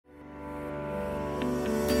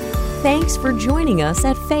Thanks for joining us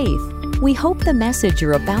at Faith. We hope the message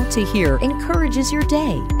you're about to hear encourages your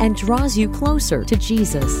day and draws you closer to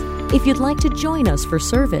Jesus. If you'd like to join us for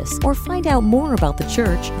service or find out more about the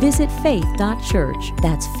church, visit faith.church.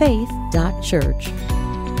 That's faith.church.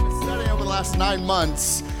 Studying over the last 9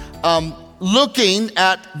 months, looking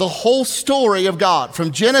at the whole story of God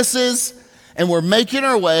from Genesis, and we're making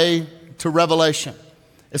our way to Revelation.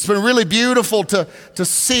 It's been really beautiful to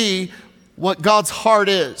see what God's heart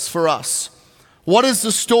is for us. What is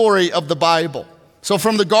the story of the Bible? So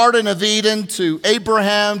from the Garden of Eden to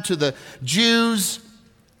Abraham, to the Jews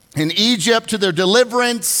in Egypt, to their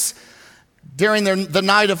deliverance during the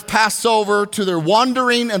night of Passover, to their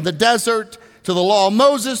wandering in the desert, to the law of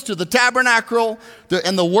Moses, to the tabernacle,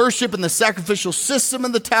 and the worship and the sacrificial system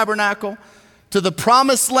in the tabernacle, to the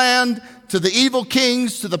promised land, to the evil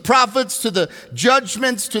kings, to the prophets, to the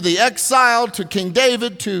judgments, to the exile, to King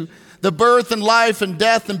David, to the birth and life and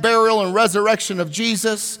death and burial and resurrection of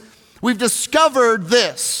Jesus. We've discovered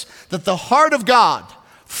this, that the heart of God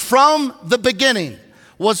from the beginning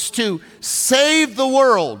was to save the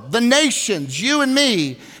world, the nations, you and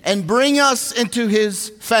me, and bring us into his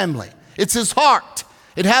family. It's his heart.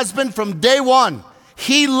 It has been from day one.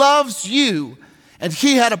 He loves you, and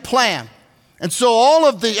he had a plan. And so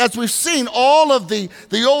as we've seen, all of the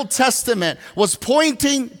Old Testament was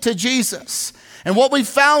pointing to Jesus. And what we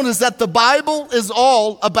found is that the Bible is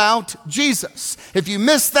all about Jesus. If you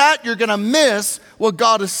miss that, you're going to miss what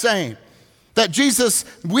God is saying. That Jesus,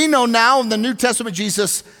 we know now in the New Testament,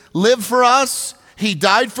 Jesus lived for us. He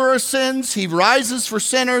died for our sins. He rises for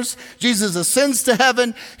sinners. Jesus ascends to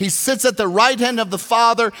heaven. He sits at the right hand of the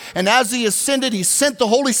Father. And as he ascended, he sent the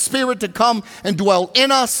Holy Spirit to come and dwell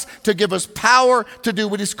in us, to give us power to do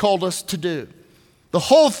what he's called us to do. The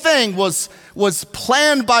whole thing was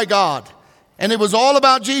planned by God. And it was all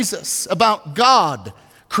about Jesus, about God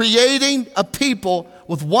creating a people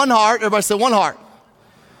with one heart. Everybody say one heart.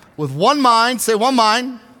 With one mind, say one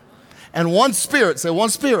mind. And one spirit, say one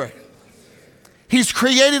spirit. He's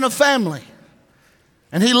creating a family.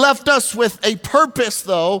 And he left us with a purpose,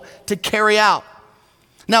 though, to carry out.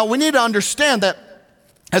 Now, we need to understand that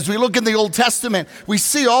as we look in the Old Testament, we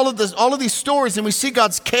see all of these stories, and we see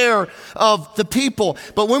God's care of the people.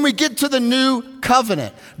 But when we get to the new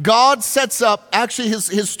covenant, God sets up, actually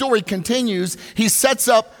his story continues, he sets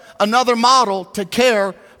up another model to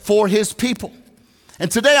care for his people. And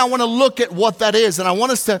today I want to look at what that is, and I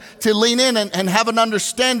want us to lean in and have an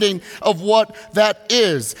understanding of what that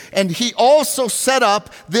is. And he also set up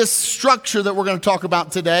this structure that we're going to talk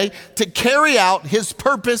about today to carry out his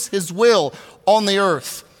purpose, his will on the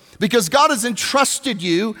earth. Because God has entrusted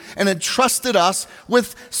you and entrusted us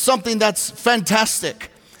with something that's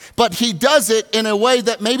fantastic. But he does it in a way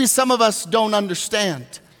that maybe some of us don't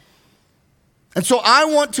understand. And so I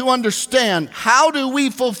want to understand, how do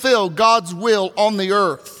we fulfill God's will on the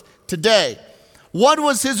earth today? What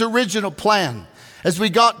was his original plan as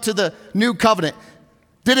we got to the new covenant?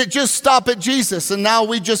 Did it just stop at Jesus and now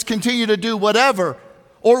we just continue to do whatever?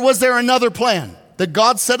 Or was there another plan that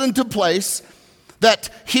God set into place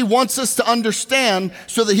that he wants us to understand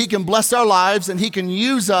so that he can bless our lives and he can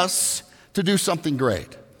use us to do something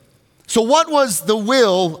great? So what was the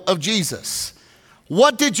will of Jesus?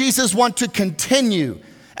 What did Jesus want to continue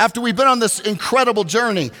after we've been on this incredible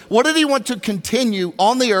journey? What did he want to continue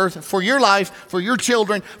on the earth for your life, for your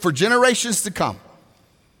children, for generations to come?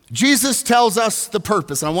 Jesus tells us the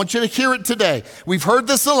purpose, and I want you to hear it today. We've heard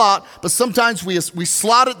this a lot, but sometimes we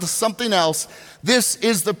slot it to something else. This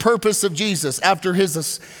is the purpose of Jesus. After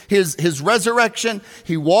his resurrection,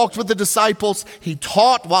 he walked with the disciples. He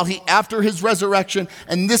taught after his resurrection,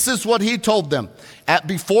 and this is what he told them.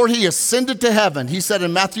 Before he ascended to heaven, he said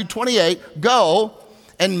in Matthew 28, "Go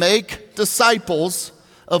and make disciples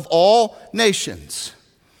of all nations,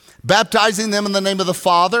 baptizing them in the name of the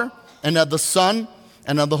Father and of the Son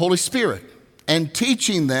and of the Holy Spirit, and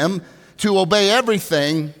teaching them to obey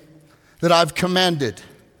everything that I've commanded."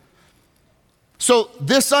 So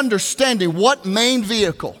this understanding, what main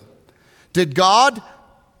vehicle did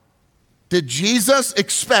Jesus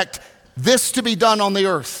expect this to be done on the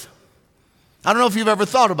earth? I don't know if you've ever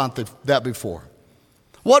thought about that before.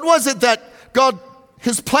 What was it that God,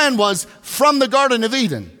 his plan was from the Garden of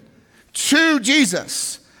Eden to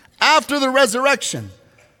Jesus after the resurrection,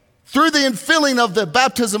 through the infilling of the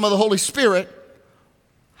baptism of the Holy Spirit?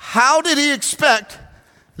 How did he expect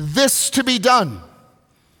this to be done?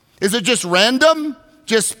 Is it just random?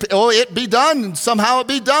 It be done, and somehow it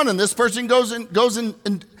be done, and this person goes and does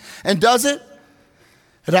it?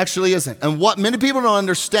 It actually isn't. And what many people don't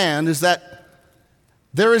understand is that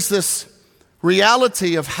there is this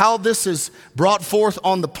reality of how this is brought forth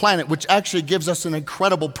on the planet, which actually gives us an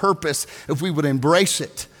incredible purpose if we would embrace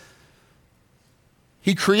it.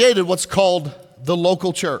 He created what's called the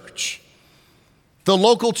local church. The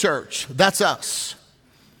local church, that's us.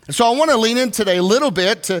 And so I want to lean in today a little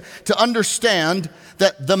bit to understand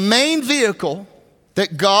that the main vehicle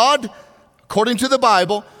that God, according to the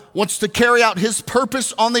Bible, wants to carry out his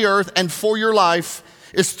purpose on the earth and for your life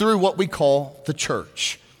is through what we call the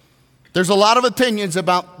church. There's a lot of opinions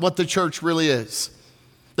about what the church really is.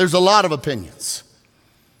 There's a lot of opinions.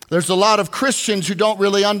 There's a lot of Christians who don't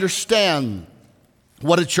really understand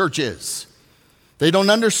what a church is. They don't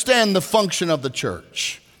understand the function of the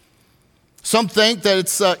church. Some think that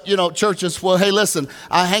it's, churches, well, hey, listen,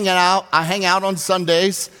 I hang out on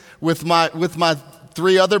Sundays with my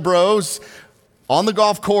three other bros on the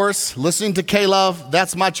golf course, listening to K-Love.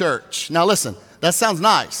 That's my church. Now listen, that sounds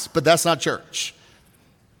nice, but that's not church.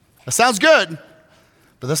 That sounds good,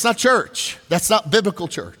 but that's not church. That's not biblical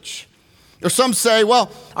church. Or some say,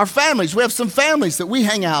 well, our families, we have some families that we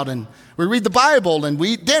hang out and we read the Bible and we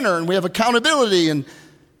eat dinner and we have accountability and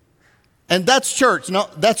that's church. No,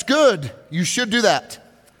 that's good. You should do that.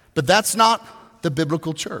 But that's not the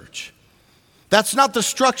biblical church. That's not the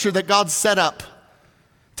structure that God set up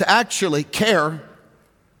to actually care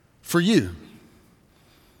for you.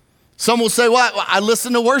 Some will say, well, I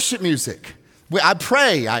listen to worship music. I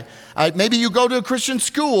pray. Maybe you go to a Christian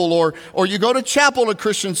school or you go to chapel at a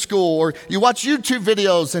Christian school or you watch YouTube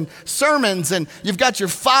videos and sermons and you've got your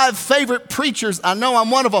 5 favorite preachers. I know I'm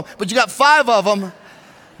one of them, but you got 5 of them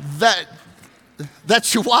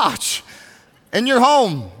that you watch and you're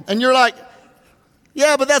home and you're like,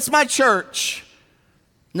 yeah, but that's my church.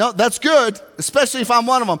 No, that's good, especially if I'm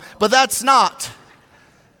one of them, but that's not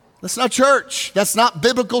church. That's not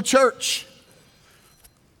biblical church.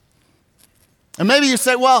 And maybe you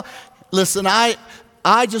say, well, listen, I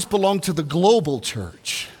just belong to the global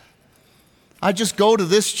church. I just go to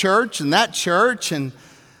this church and that church, and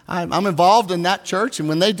I'm involved in that church. And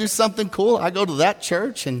when they do something cool, I go to that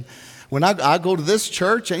church. And when I go to this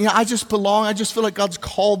church, and I just belong. I just feel like God's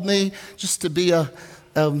called me just to be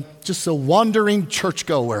just a wandering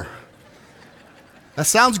churchgoer. That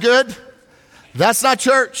sounds good. That's not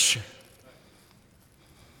church.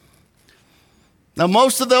 Now,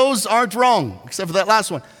 most of those aren't wrong, except for that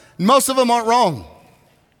last one. Most of them aren't wrong.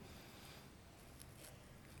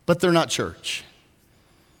 But they're not church.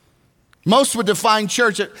 Most would define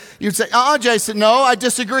church. You'd say, Jason, no, I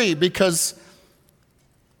disagree because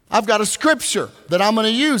I've got a scripture that I'm going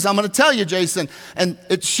to use. I'm going to tell you, Jason, and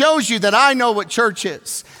it shows you that I know what church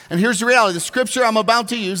is. And here's the reality. The scripture I'm about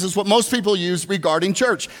to use is what most people use regarding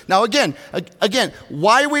church. Now, again,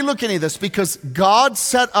 why are we looking at this? Because God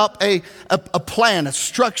set up a plan, a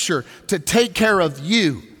structure to take care of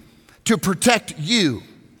you, to protect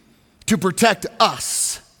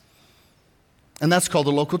us. And that's called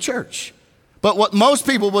the local church. But what most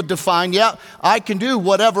people would define, I can do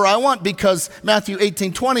whatever I want because Matthew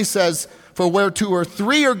 18:20 says, for where 2 or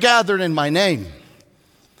 3 are gathered in my name,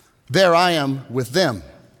 there I am with them.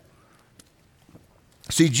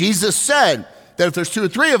 See, Jesus said that if there's 2 or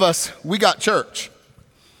 3 of us, we got church.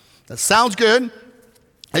 That sounds good,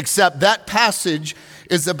 except that passage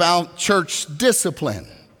is about church discipline.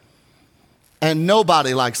 And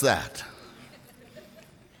nobody likes that.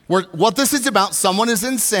 What this is about, someone is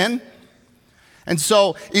in sin. And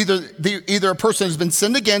so either a person has been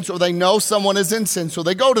sinned against or they know someone is in sin. So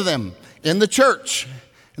they go to them in the church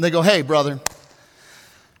and they go, hey, brother,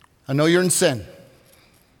 I know you're in sin.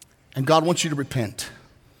 And God wants you to repent.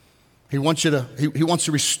 He wants He wants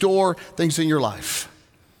to restore things in your life.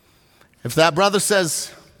 If that brother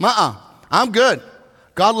says, I'm good.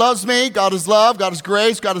 God loves me. God is love. God is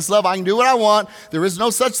grace. God is love. I can do what I want. There is no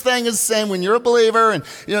such thing as sin when you're a believer and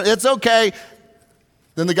it's okay.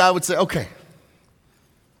 Then the guy would say, okay,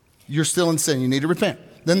 you're still in sin. You need to repent.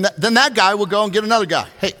 Then that guy will go and get another guy.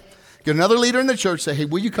 Hey, get another leader in the church. Say, hey,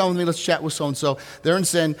 will you come with me? Let's chat with so-and-so. They're in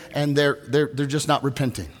sin and they're just not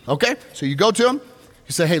repenting. Okay? So you go to them.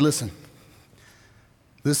 You say, hey, listen,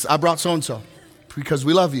 I brought so-and-so because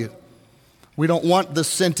we love you. We don't want the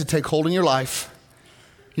sin to take hold in your life.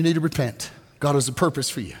 You need to repent. God has a purpose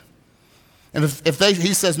for you. And if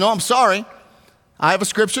he says, no, I'm sorry. I have a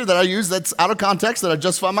scripture that I use that's out of context that I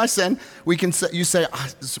justify my sin. You say,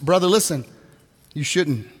 brother, listen, you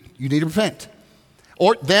shouldn't. You need to repent.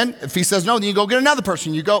 Or then, if he says no, then you go get another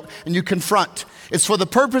person. You go and you confront. It's for the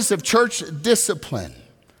purpose of church discipline.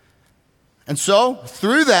 And so,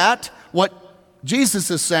 through that, what Jesus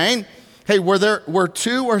is saying, hey, where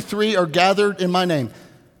 2 or 3 are gathered in my name.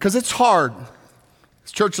 Because it's hard.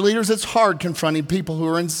 As church leaders, it's hard confronting people who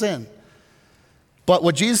are in sin. But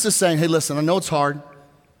what Jesus is saying, hey, listen, I know it's hard,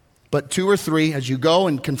 but 2 or 3, as you go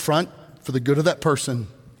and confront for the good of that person,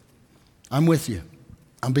 I'm with you.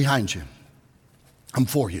 I'm behind you. I'm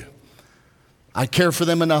for you. I care for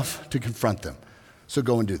them enough to confront them. So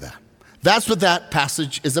go and do that. That's what that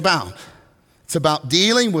passage is about. It's about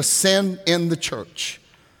dealing with sin in the church.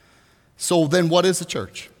 So then what is the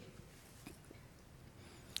church?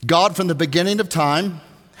 God, from the beginning of time,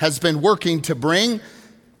 has been working to bring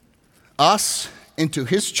us into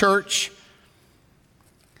his church,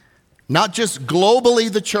 not just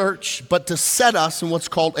globally the church, but to set us in what's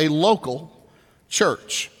called a local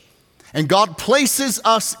church. And God places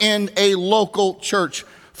us in a local church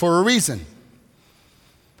for a reason.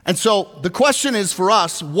 And so the question is for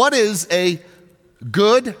us, what is a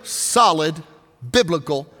good, solid,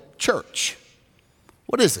 biblical church?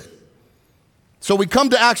 What is it? So we come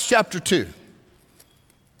to Acts chapter 2.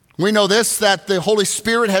 We know this, that the Holy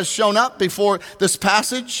Spirit has shown up before this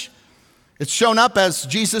passage. It's shown up as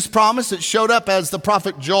Jesus promised. It showed up as the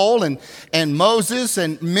prophet Joel and Moses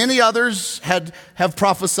and many others have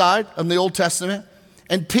prophesied in the Old Testament.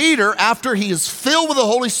 And Peter, after he is filled with the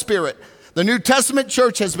Holy Spirit, the New Testament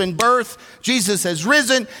church has been birthed. Jesus has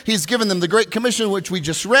risen. He's given them the Great Commission, which we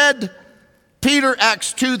just read. Peter,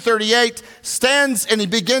 Acts 2:38, stands and he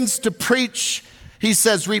begins to preach. He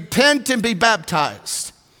says, repent and be baptized,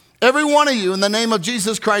 every one of you, in the name of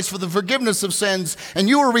Jesus Christ for the forgiveness of sins, and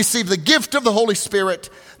you will receive the gift of the Holy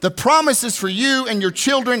Spirit. The promise is for you and your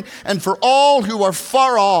children and for all who are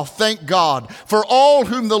far off, thank God, for all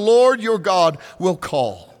whom the Lord your God will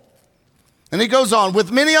call. And he goes on,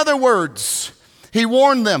 with many other words, he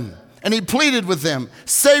warned them and he pleaded with them,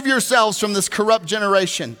 save yourselves from this corrupt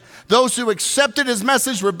generation. Those who accepted his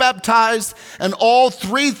message were baptized, and all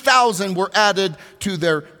 3,000 were added to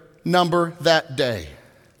their number that day.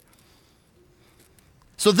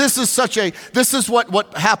 So this is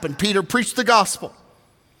what happened. Peter preached the gospel.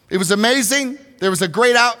 It was amazing. There was a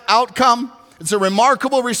great outcome. It's a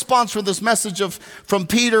remarkable response for this message from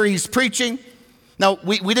Peter. He's preaching. Now,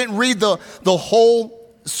 we didn't read the whole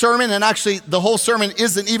sermon, and actually the whole sermon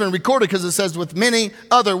isn't even recorded because it says with many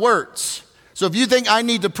other words. So if you think I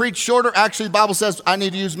need to preach shorter, actually the Bible says I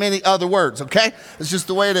need to use many other words, okay? It's just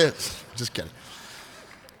the way it is. Just kidding.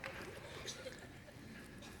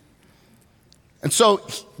 And so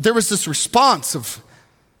there was this response of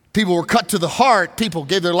people were cut to the heart. People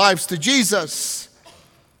gave their lives to Jesus.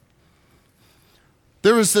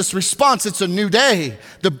 There was this response. It's a new day.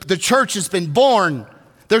 The church has been born.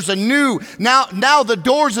 There's a new, now the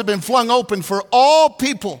doors have been flung open for all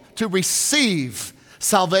people to receive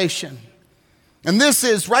salvation. And this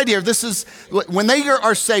is right here, this is, when they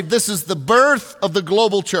are saved, this is the birth of the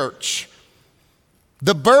global church.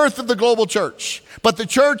 The birth of the global church. But the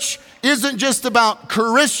church isn't just about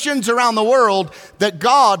Christians around the world, that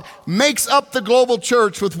God makes up the global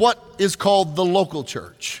church with what is called the local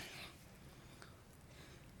church.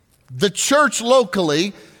 The church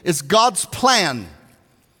locally is God's plan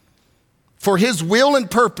for his will and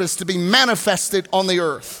purpose to be manifested on the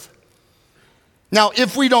earth. Now,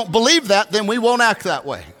 if we don't believe that, then we won't act that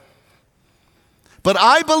way. But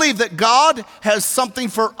I believe that God has something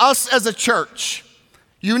for us as a church,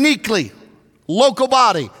 uniquely, local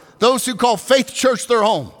body, those who call Faith Church their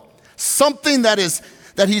home, something that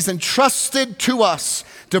he's entrusted to us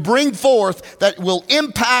to bring forth that will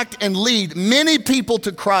impact and lead many people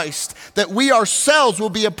to Christ, that we ourselves will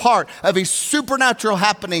be a part of a supernatural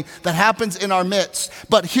happening that happens in our midst.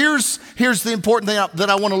 But here's the important thing that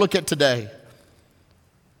I want to look at today.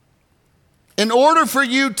 In order for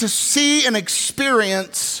you to see and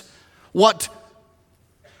experience what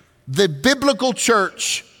the biblical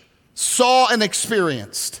church saw and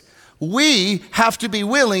experienced, we have to be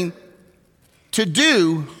willing to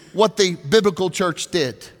do what the biblical church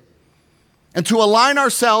did and to align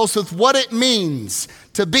ourselves with what it means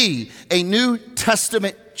to be a New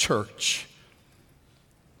Testament church.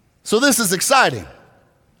 So this is exciting.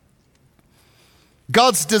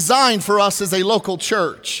 God's design for us as a local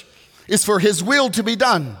church is for his will to be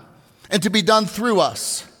done and to be done through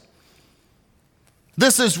us.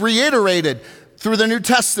 This is reiterated through the New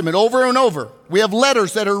Testament over and over. We have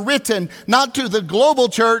letters that are written not to the global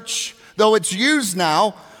church, though it's used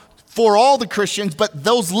now for all the Christians, but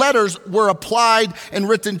those letters were applied and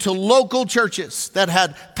written to local churches that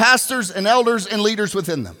had pastors and elders and leaders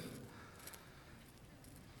within them.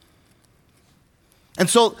 And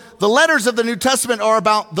so the letters of the New Testament are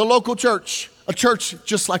about the local church, a church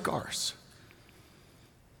just like ours.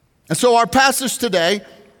 And so our passage today,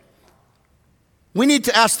 we need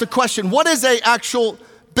to ask the question, what is an actual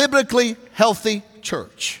biblically healthy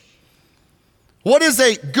church? What is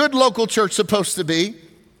a good local church supposed to be?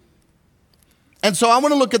 And so I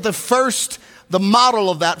want to look at the model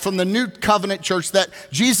of that from the New Covenant church that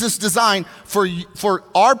Jesus designed for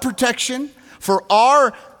our protection, for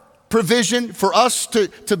our provision, for us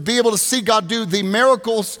to be able to see God do the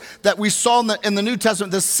miracles that we saw in the New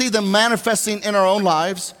Testament, to see them manifesting in our own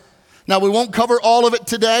lives. Now, we won't cover all of it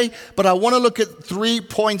today, but I want to look at 3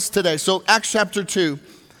 points today. So Acts chapter 2.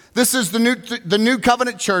 This is the New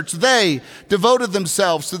Covenant church. They devoted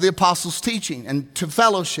themselves to the apostles' teaching and to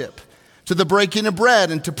fellowship, to the breaking of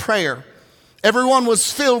bread and to prayer. Everyone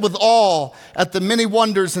was filled with awe at the many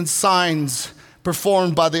wonders and signs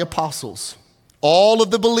performed by the apostles. All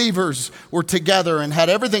of the believers were together and had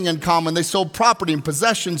everything in common. They sold property and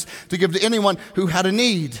possessions to give to anyone who had a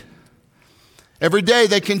need. Every day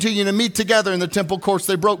they continued to meet together in the temple courts.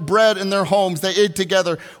 They broke bread in their homes. They ate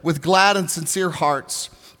together with glad and sincere hearts,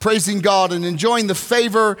 praising God and enjoying the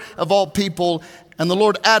favor of all people. And the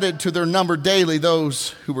Lord added to their number daily those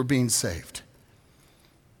who were being saved.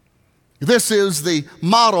 This is the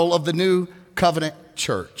model of the New Covenant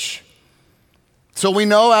church. So we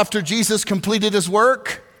know after Jesus completed his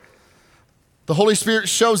work, the Holy Spirit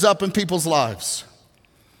shows up in people's lives.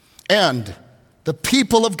 And the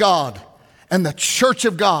people of God and the church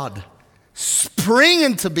of God spring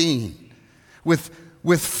into being with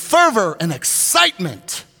fervor and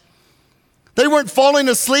excitement. They weren't falling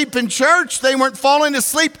asleep in church. They weren't falling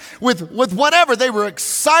asleep with whatever. They were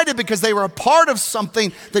excited because they were a part of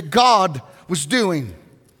something that God was doing.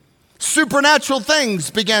 Supernatural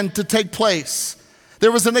things began to take place.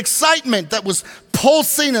 There was an excitement that was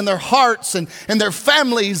pulsing in their hearts and their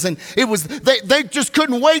families, and they just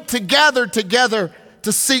couldn't wait to gather together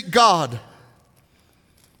to seek God.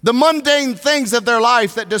 The mundane things of their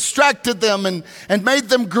life that distracted them and made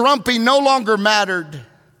them grumpy no longer mattered.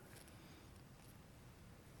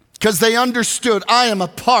 Because they understood, I am a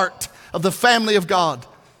part of the family of God.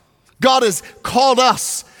 God has called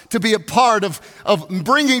us to be a part of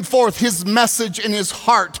bringing forth his message and his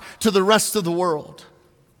heart to the rest of the world.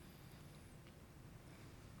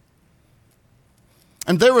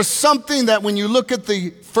 And there was something that when you look at the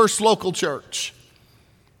first local church,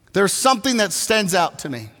 there's something that stands out to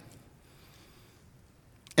me.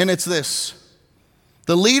 And it's this.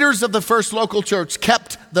 The leaders of the first local church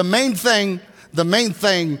kept the main thing, the main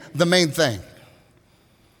thing, the main thing.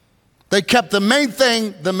 They kept the main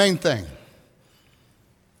thing, the main thing.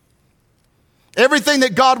 Everything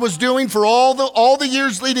that God was doing for all the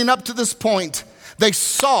years leading up to this point, they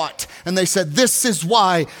saw it and they said, this is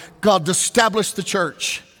why God established the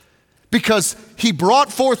church. Because he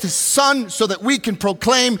brought forth his son so that we can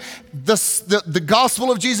proclaim the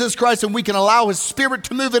gospel of Jesus Christ and we can allow his spirit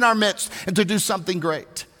to move in our midst and to do something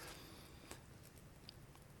great.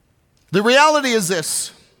 The reality is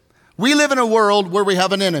this. We live in a world where we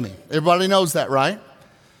have an enemy. Everybody knows that, right?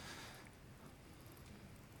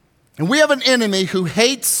 And we have an enemy who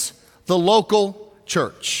hates the local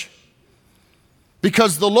church.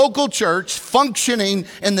 Because the local church, functioning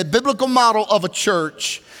in the biblical model of a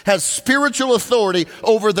church, has spiritual authority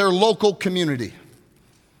over their local community.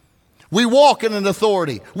 We walk in an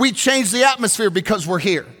authority. We change the atmosphere because we're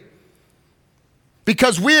here.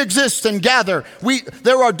 Because we exist and gather,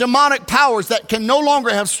 there are demonic powers that can no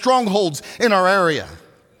longer have strongholds in our area.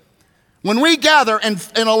 When we gather and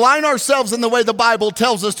align ourselves in the way the Bible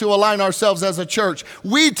tells us to align ourselves as a church,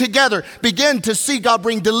 we together begin to see God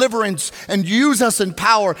bring deliverance and use us in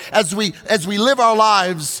power as we live our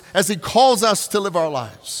lives, as he calls us to live our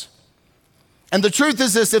lives. And the truth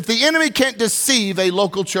is this, if the enemy can't deceive a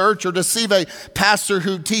local church or deceive a pastor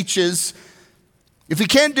who teaches, if he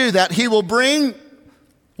can't do that, he will bring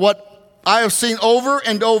what I have seen over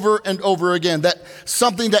and over and over again, that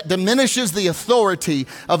something that diminishes the authority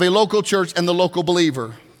of a local church and the local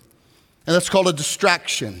believer. And that's called a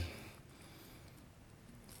distraction.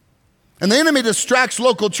 And the enemy distracts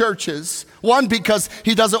local churches, one, because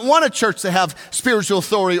he doesn't want a church to have spiritual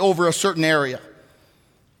authority over a certain area.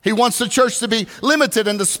 He wants the church to be limited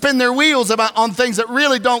and to spin their wheels on things that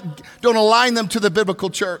really don't align them to the biblical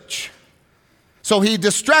church. So he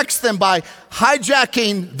distracts them by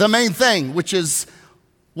hijacking the main thing, which is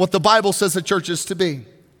what the Bible says a church is to be.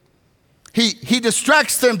 He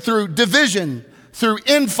distracts them through division, through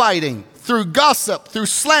infighting, through gossip, through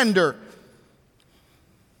slander.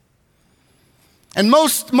 And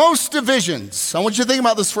most divisions, I want you to think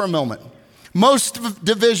about this for a moment. Most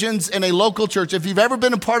divisions in a local church, if you've ever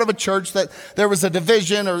been a part of a church that there was a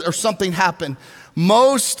division or something happened,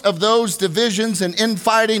 most of those divisions and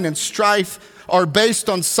infighting and strife are based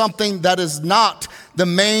on something that is not the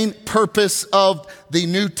main purpose of the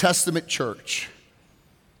New Testament church.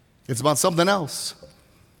 It's about something else.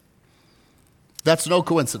 That's no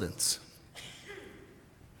coincidence.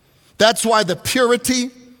 That's why the purity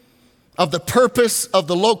of the purpose of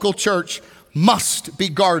the local church must be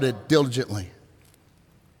guarded diligently.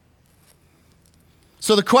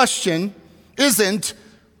 So the question isn't,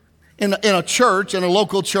 in a church, in a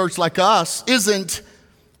local church like us, isn't,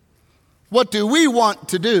 what do we want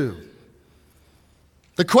to do?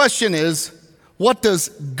 The question is, what does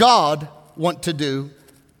God want to do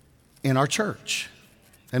in our church?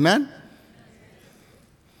 Amen?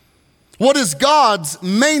 What is God's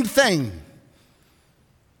main thing?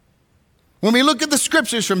 When we look at the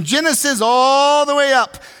scriptures from Genesis all the way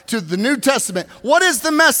up to the New Testament, what is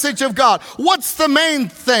the message of God? What's the main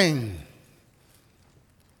thing?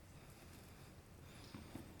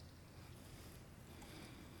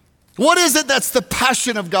 What is it that's the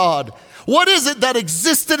passion of God? What is it that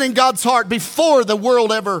existed in God's heart before the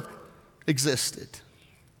world ever existed?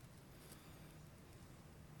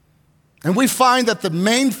 And we find that the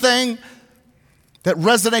main thing that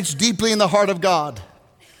resonates deeply in the heart of God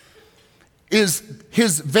is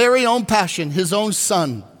his very own passion, his own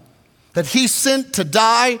son, that he sent to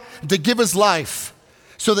die, to give his life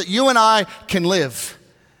so that you and I can live.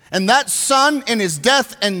 And that son, in his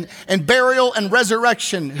death and burial and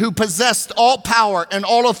resurrection, who possessed all power and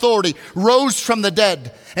all authority, rose from the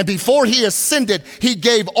dead. And before he ascended, he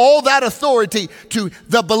gave all that authority to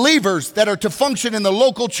the believers that are to function in the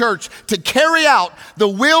local church to carry out the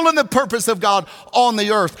will and the purpose of God on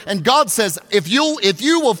the earth. And God says, if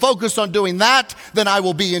you will focus on doing that, then I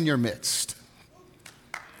will be in your midst.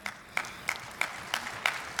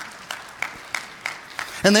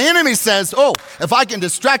 And the enemy says, oh, if I can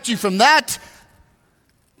distract you from that,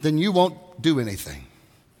 then you won't do anything.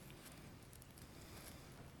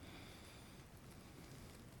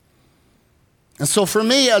 And so for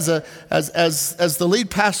me, as the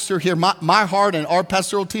lead pastor here, my heart and our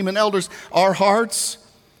pastoral team and elders, our hearts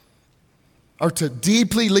are to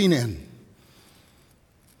deeply lean in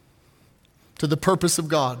to the purpose of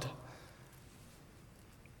God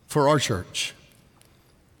for our church.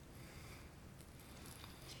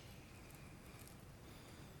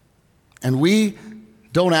 And we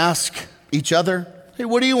don't ask each other, hey,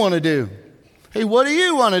 what do you want to do? Hey, what do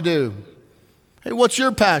you want to do? Hey, what's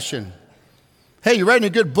your passion? Hey, you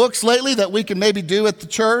writing good books lately that we can maybe do at the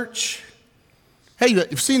church? Hey,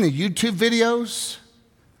 you've seen the YouTube videos?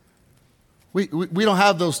 We don't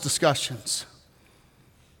have those discussions.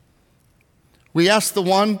 We ask the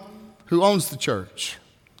one who owns the church.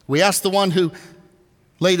 We ask the one who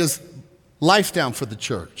laid his life down for the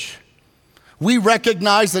church. We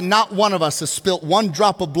recognize that not one of us has spilt one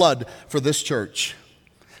drop of blood for this church.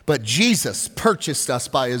 But Jesus purchased us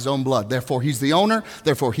by his own blood. Therefore, he's the owner.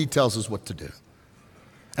 Therefore, he tells us what to do.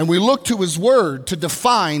 And we look to his word to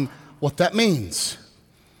define what that means.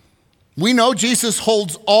 We know Jesus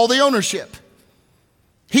holds all the ownership.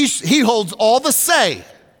 He holds all the say.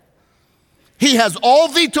 He has all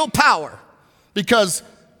veto power because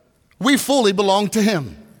we fully belong to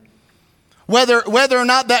him. Whether or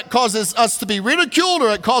not that causes us to be ridiculed or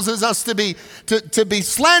it causes us to be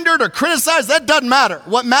slandered or criticized, that doesn't matter.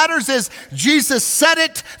 What matters is Jesus said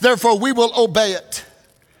it, therefore we will obey it.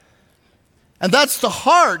 And that's the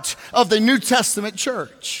heart of the New Testament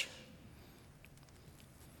church.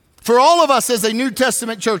 For all of us as a New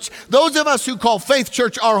Testament church, those of us who call Faith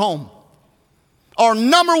Church our home, our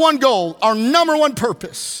number one goal, our number one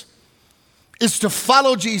purpose is to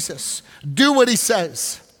follow Jesus, do what he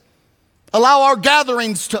says. Allow our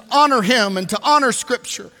gatherings to honor him and to honor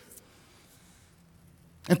Scripture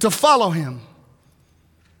and to follow him.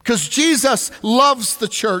 Because Jesus loves the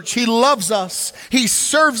church. He loves us. He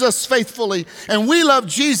serves us faithfully. And we love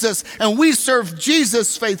Jesus and we serve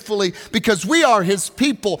Jesus faithfully because we are his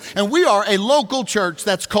people. And we are a local church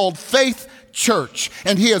that's called Faith Church.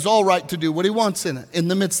 And he has all right to do what he wants in it, in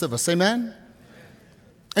the midst of us. Amen?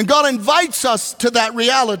 And God invites us to that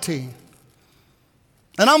reality.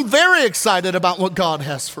 And I'm very excited about what God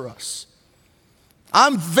has for us.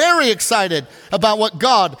 I'm very excited about what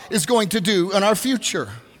God is going to do in our future.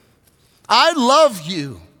 I love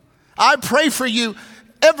you. I pray for you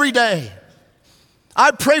every day.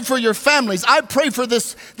 I pray for your families. I pray for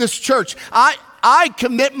this church. I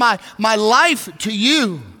commit my life to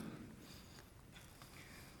you.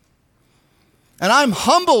 And I'm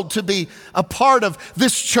humbled to be a part of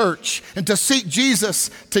this church and to seek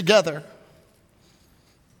Jesus together.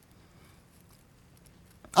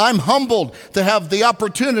 I'm humbled to have the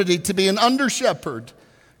opportunity to be an under shepherd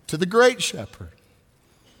to the great shepherd.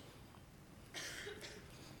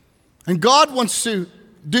 And God wants to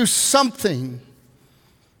do something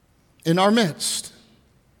in our midst.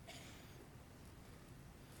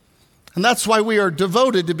 And that's why we are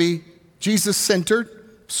devoted to be Jesus-centered,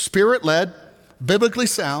 Spirit-led, biblically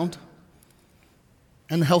sound,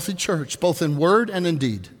 and healthy church, both in word and in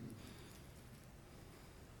deed.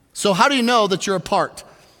 So how do you know that you're a part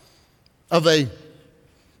of a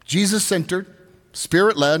Jesus-centered,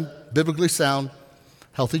 Spirit-led, biblically sound,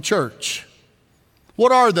 healthy church?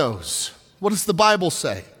 What are those? What does the Bible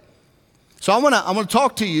say? So I'm gonna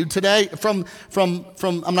talk to you today from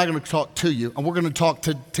I'm not gonna talk to you, and we're gonna talk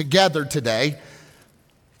together today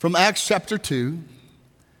from Acts chapter 2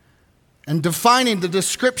 and defining the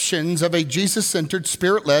descriptions of a Jesus-centered,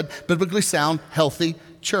 Spirit-led, biblically sound, healthy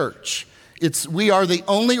church. We are the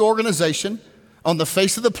only organization on the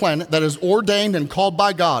face of the planet that is ordained and called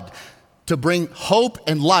by God to bring hope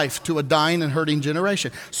and life to a dying and hurting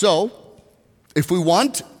generation. So, if we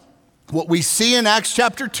want what we see in Acts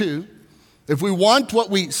chapter 2, if we want what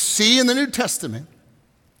we see in the New Testament,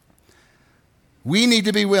 we need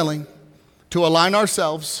to be willing to align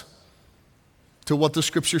ourselves to what the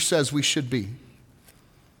Scripture says we should be.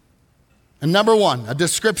 And number one, a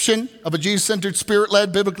description of a Jesus-centered,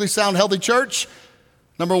 Spirit-led, biblically sound, healthy church.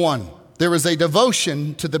 Number one, there is a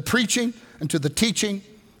devotion to the preaching and to the teaching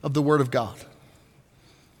of the Word of God.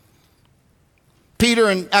 Peter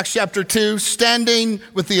in Acts chapter 2, standing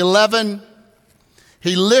with the 11,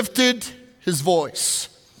 he lifted his voice.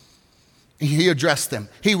 He addressed them.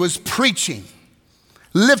 He was preaching,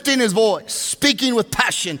 lifting his voice, speaking with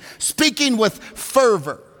passion, speaking with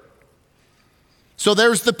fervor. So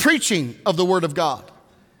there's the preaching of the Word of God.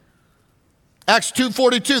 Acts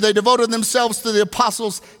 2:42, they devoted themselves to the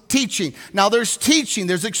apostles' teaching. Now there's teaching,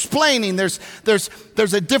 there's explaining, there's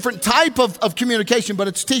a different type of communication, but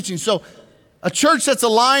it's teaching. So a church that's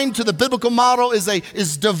aligned to the biblical model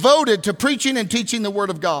is devoted to preaching and teaching the Word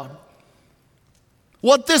of God.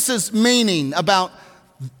 What this is meaning about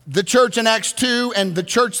the church in Acts 2 and the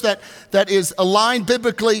church that is aligned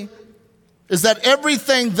biblically is that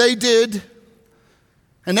everything they did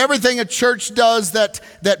and everything a church does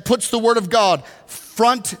that puts the Word of God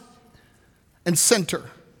front and center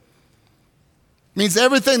means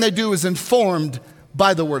everything they do is informed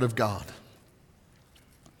by the Word of God.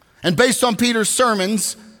 And based on Peter's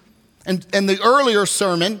sermons and the earlier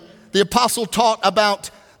sermon, the apostle taught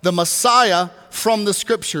about the Messiah from the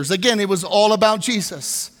Scriptures. Again, it was all about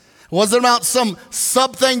Jesus. It wasn't about some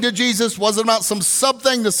sub-thing to Jesus. It wasn't about some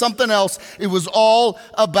sub-thing to something else. It was all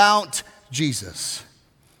about Jesus.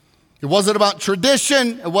 It wasn't about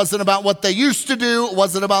tradition. It wasn't about what they used to do. It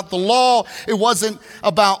wasn't about the law. It wasn't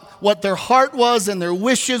about what their heart was and their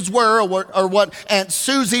wishes were or what Aunt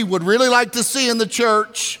Susie would really like to see in the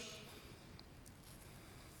church.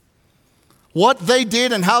 What they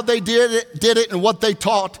did and how they did it and what they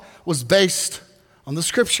taught was based on the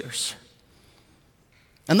Scriptures.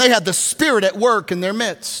 And they had the Spirit at work in their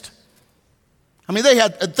midst. I mean,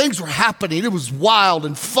 things were happening. It was wild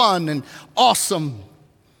and fun and awesome.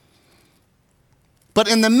 But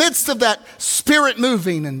in the midst of that Spirit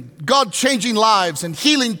moving and God changing lives and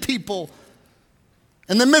healing people,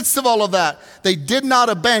 in the midst of all of that, they did not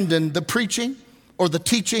abandon the preaching or the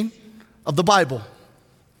teaching of the Bible.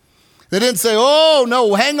 They didn't say, oh,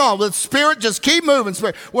 no, hang on. The Spirit, just keep moving.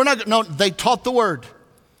 Spirit. We're not. No, they taught the Word,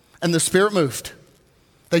 and the Spirit moved.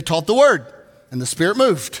 They taught the Word, and the Spirit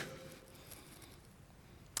moved.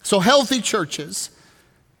 So healthy churches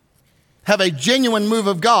have a genuine move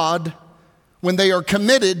of God when they are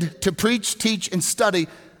committed to preach, teach, and study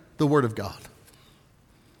the Word of God.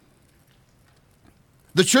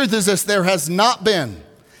 The truth is this: there has not been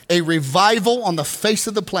a revival on the face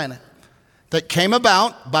of the planet that came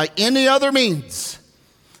about by any other means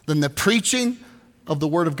than the preaching of the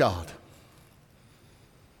Word of God.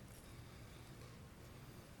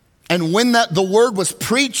 And when the Word was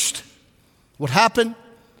preached, what happened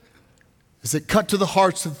is it cut to the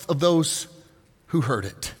hearts of those who heard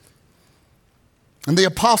it. And the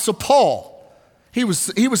Apostle Paul,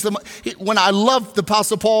 when I loved the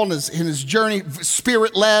Apostle Paul in his journey,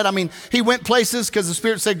 Spirit-led. I mean, he went places because the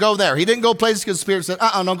Spirit said, go there. He didn't go places because the Spirit said,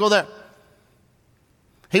 don't go there.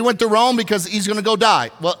 He went to Rome because he's going to go die.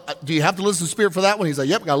 Well, do you have to listen to the Spirit for that one? He's like,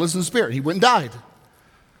 yep, got to listen to the Spirit. He went and died.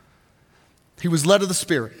 He was led of the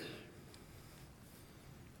Spirit.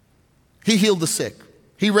 He healed the sick.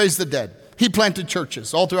 He raised the dead. He planted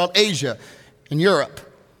churches all throughout Asia and Europe.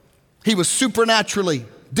 He was supernaturally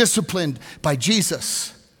disciplined by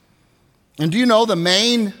Jesus. And do you know the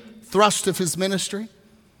main thrust of his ministry?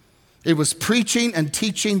 It was preaching and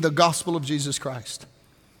teaching the gospel of Jesus Christ.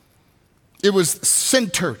 It was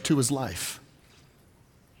center to his life.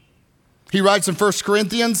 He writes in 1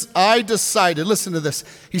 Corinthians, I decided, listen to this.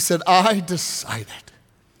 He said, I decided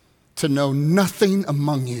to know nothing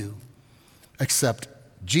among you except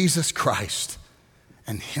Jesus Christ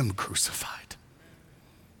and him crucified.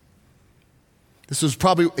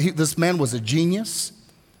 This man was a genius.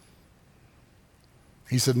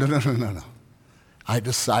 He said, no. I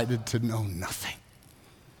decided to know nothing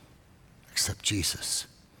except Jesus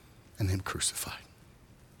and him crucified.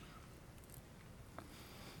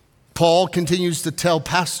 Paul continues to tell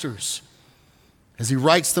pastors as he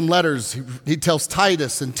writes them letters. He tells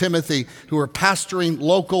Titus and Timothy, who are pastoring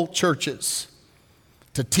local churches,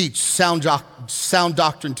 to teach sound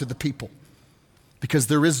doctrine to the people, because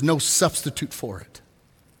there is no substitute for it.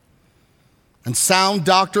 And sound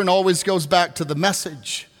doctrine always goes back to the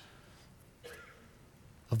message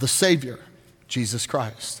of the Savior, Jesus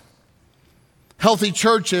Christ. Healthy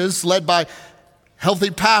churches led by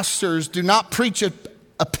healthy pastors do not preach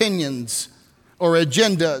opinions or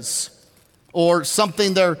agendas or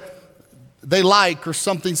something they like, or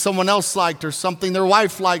something someone else liked, or something their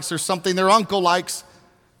wife likes, or something their uncle likes.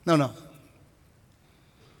 No.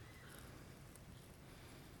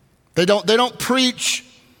 They don't preach.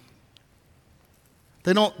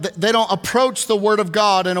 They don't approach the Word of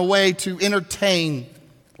God in a way to entertain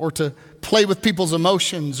or to play with people's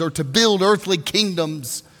emotions or to build earthly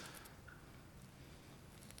kingdoms.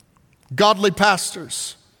 Godly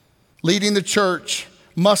pastors leading the church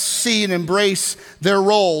must see and embrace their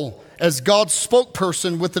role as God's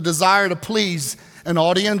spokesperson with the desire to please an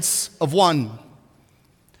audience of one,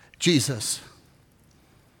 Jesus.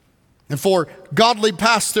 And for godly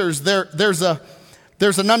pastors, there's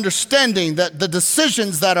an understanding that the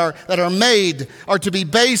decisions that are made are to be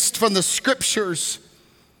based from the Scriptures.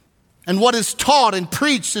 And what is taught and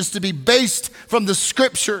preached is to be based from the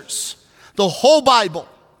Scriptures. The whole Bible.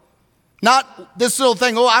 Not this little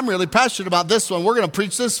thing, I'm really passionate about this one. We're going to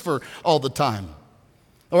preach this for all the time.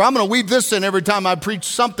 Or I'm going to weave this in every time I preach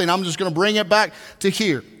something. I'm just going to bring it back to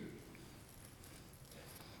here.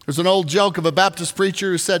 There's an old joke of a Baptist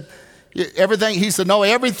preacher who said,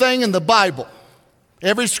 everything in the Bible,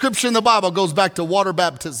 every scripture in the Bible goes back to water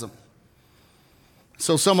baptism.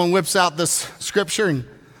 So someone whips out this scripture, and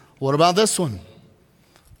what about this one?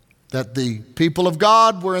 That the people of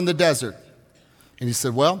God were in the desert. And he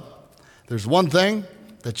said, well, there's one thing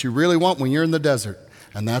that you really want when you're in the desert,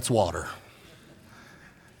 and that's water.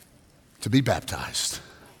 To be baptized.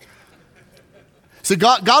 See,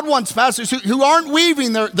 God wants pastors who aren't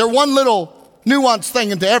weaving their one little nuanced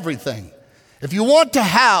thing into everything. If you want to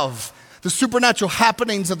have the supernatural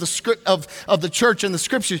happenings of the church and the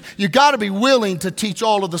Scriptures, you got to be willing to teach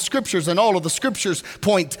all of the Scriptures, and all of the Scriptures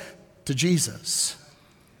point to Jesus.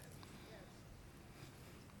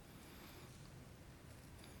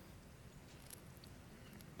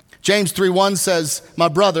 James 3:1 says, my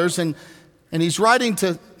brothers, and he's writing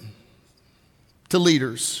to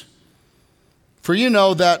leaders, for you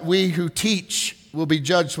know that we who teach will be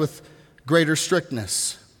judged with greater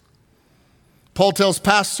strictness. Paul tells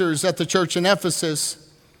pastors at the church in Ephesus,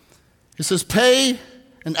 he says,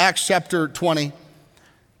 in Acts chapter 20, he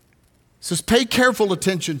says, pay careful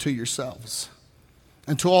attention to yourselves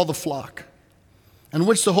and to all the flock, in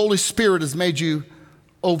which the Holy Spirit has made you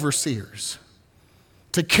overseers,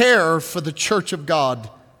 to care for the church of God,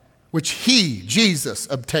 which he, Jesus,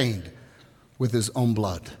 obtained with his own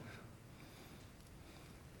blood.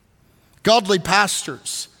 Godly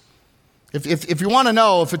pastors, if you want to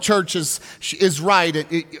know if a church is right,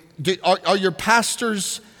 are your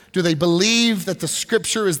pastors, do they believe that the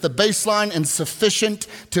Scripture is the baseline and sufficient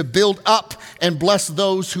to build up and bless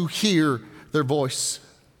those who hear their voice?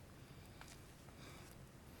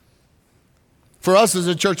 For us as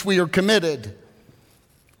a church, we are committed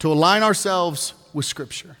to align ourselves with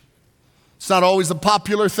Scripture. It's not always a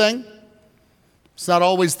popular thing. It's not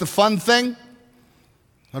always the fun thing.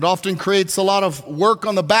 It often creates a lot of work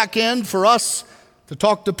on the back end for us to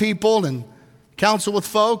talk to people and counsel with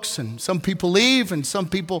folks, and some people leave and some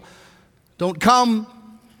people don't come.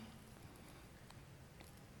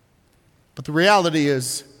 But the reality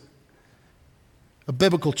is, a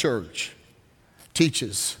biblical church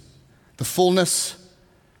teaches the fullness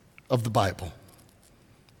of the Bible.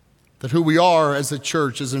 That who we are as a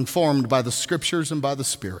church is informed by the Scriptures and by the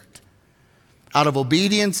Spirit. Out of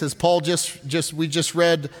obedience, as Paul we just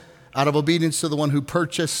read, out of obedience to the one who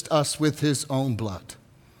purchased us with his own blood.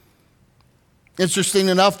 Interesting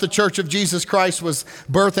enough, the Church of Jesus Christ was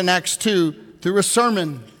birthed in Acts 2 through a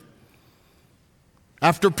sermon.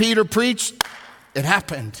 After Peter preached, it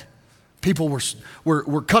happened. People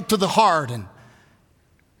were cut to the heart and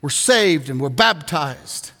were saved and were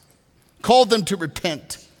baptized. Called them to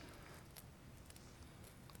repent.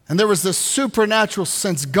 And there was this supernatural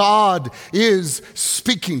sense God is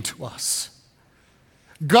speaking to us.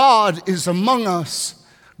 God is among us.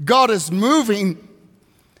 God is moving.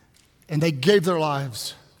 And they gave their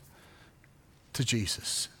lives to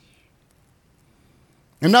Jesus.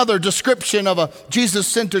 Another description of a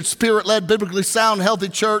Jesus-centered, spirit-led, biblically sound, healthy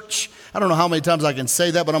church. I don't know how many times I can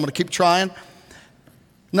say that, but I'm going to keep trying.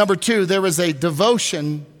 Number 2, there is a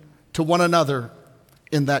devotion to one another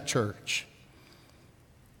in that church.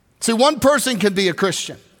 See, one person can be a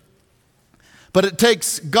Christian, but it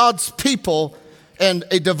takes God's people and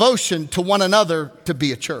a devotion to one another to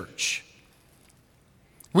be a church.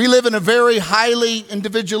 We live in a very highly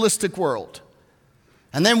individualistic world.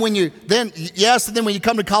 And then when you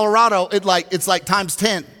come to Colorado, it's like times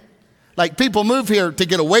 10. Like people move here to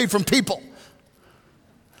get away from people.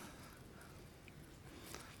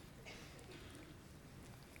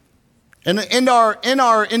 And in our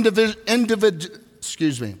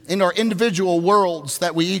individual worlds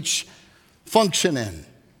that we each function in,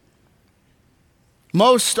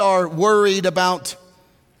 most are worried about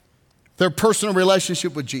their personal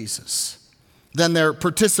relationship with Jesus than their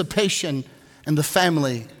participation in the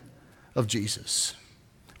family of Jesus.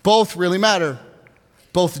 Both really matter.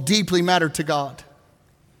 Both deeply matter to God.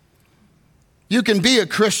 You can be a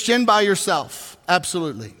Christian by yourself,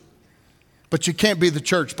 absolutely. But you can't be the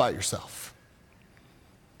church by yourself.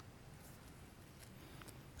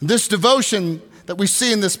 This devotion that we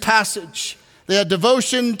see in this passage, they had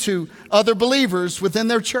devotion to other believers within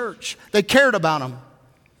their church. They cared about them.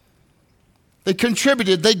 They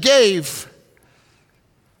contributed. They gave.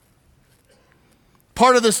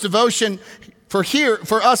 Part of this devotion for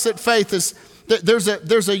us at Faith is that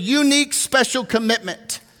there's a unique, special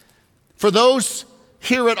commitment for those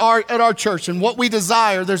here at our church, and what we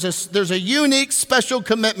desire. There's a unique, special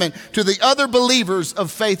commitment to the other believers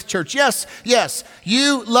of Faith Church. Yes,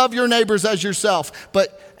 you love your neighbors as yourself,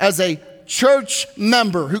 but as a church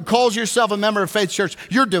member who calls yourself a member of Faith Church,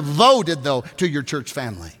 you're devoted, though, to your church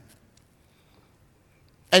family.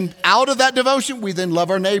 And out of that devotion, we then love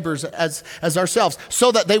our neighbors as ourselves,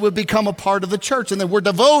 so that they would become a part of the church, and then we're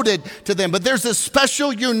devoted to them. But there's this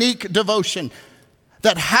special, unique devotion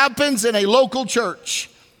that happens in a local church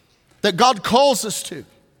that God calls us to,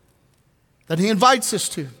 that He invites us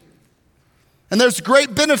to. And there's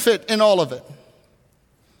great benefit in all of it.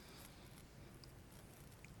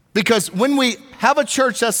 Because when we have a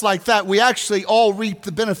church that's like that, we actually all reap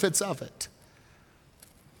the benefits of it.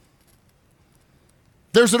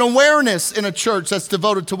 There's an awareness in a church that's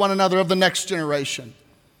devoted to one another of the next generation.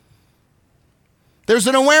 There's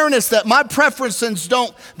an awareness that my preferences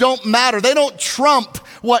don't matter. They don't trump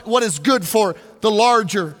what is good for the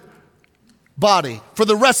larger body, for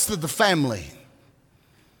the rest of the family.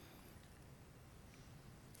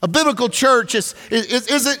 A biblical church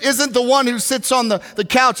isn't the one who sits on the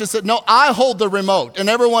couch and said, no, I hold the remote and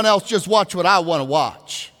everyone else just watch what I want to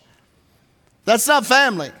watch. That's not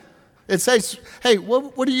family. It says, hey,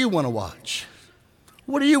 what do you want to watch?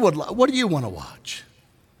 What do you want to watch?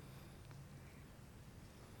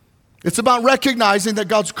 It's about recognizing that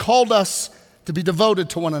God's called us to be devoted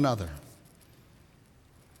to one another.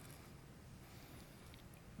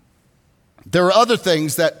 There are other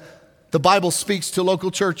things that the Bible speaks to local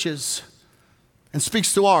churches and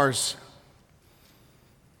speaks to ours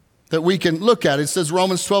that we can look at. It says,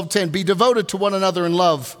 Romans 12:10, be devoted to one another in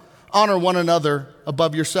love. Honor one another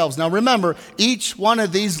above yourselves. Now remember, each one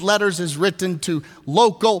of these letters is written to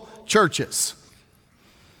local churches.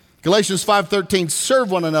 Galatians 5:13,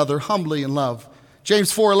 serve one another humbly in love.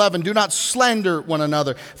 James 4:11, do not slander one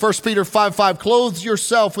another. 1 Peter 5:5, clothe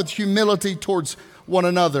yourself with humility towards one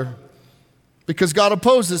another, because God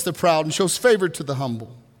opposes the proud and shows favor to the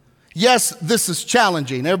humble. Yes, this is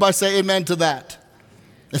challenging. Everybody say amen to that.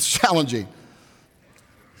 It's challenging.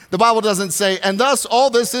 The Bible doesn't say, and thus all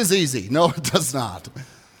this is easy. No, it does not.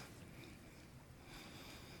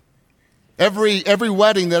 Every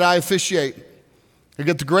wedding that I officiate, I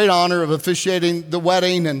get the great honor of officiating the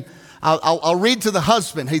wedding, and I'll read to the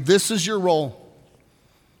husband, hey, this is your role.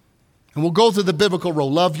 And we'll go through the biblical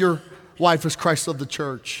role. Love your wife as Christ loved the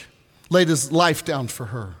church. Laid his life down for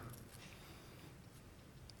her.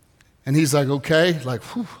 And he's like, okay,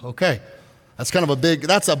 okay. That's kind of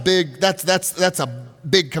that's a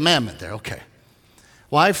big commandment there, okay.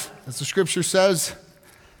 Wife, as the scripture says,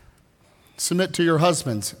 submit to your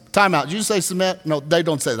husbands. Time out, did you say submit? No, they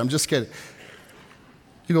don't say that, I'm just kidding.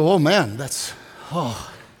 You go, oh man,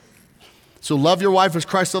 So love your wife as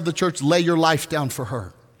Christ loved the church, lay your life down for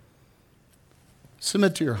her.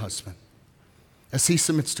 Submit to your husband as he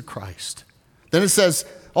submits to Christ. Then it says,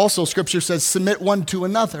 also scripture says, submit one to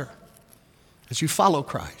another as you follow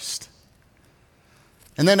Christ.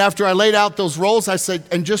 And then after I laid out those roles, I said,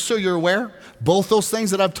 and just so you're aware, both those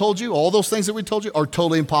things that I've told you, all those things that we told you, are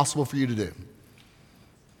totally impossible for you to do.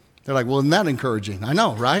 They're like, well, isn't that encouraging? I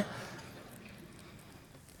know, right?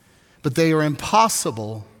 But they are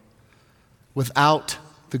impossible without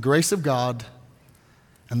the grace of God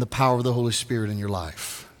and the power of the Holy Spirit in your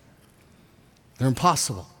life. They're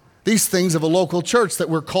impossible. These things of a local church that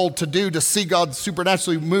we're called to do to see God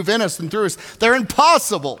supernaturally move in us and through us, they're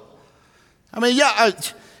impossible. I mean,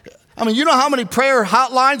 you know how many prayer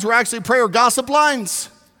hotlines were actually prayer gossip lines?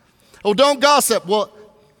 Oh, don't gossip. Well,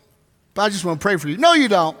 I just want to pray for you. No, you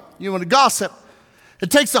don't. You want to gossip.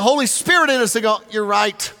 It takes the Holy Spirit in us to go, you're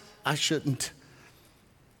right, I shouldn't.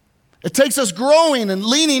 It takes us growing and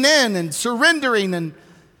leaning in and surrendering and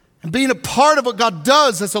being a part of what God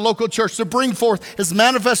does as a local church to bring forth His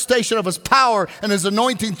manifestation of His power and His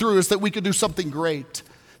anointing through us that we could do something great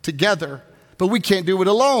together. But we can't do it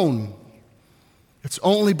alone. It's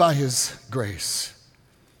only by His grace.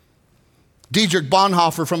 Dietrich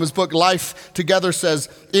Bonhoeffer from his book Life Together says,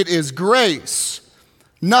 it is grace,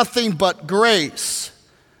 nothing but grace,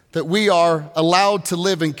 that we are allowed to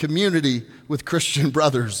live in community with Christian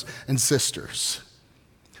brothers and sisters.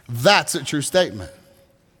 That's a true statement.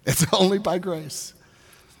 It's only by grace.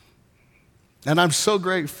 And I'm so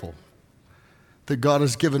grateful that God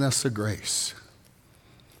has given us a grace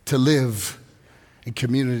to live in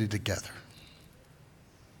community together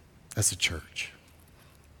as a church.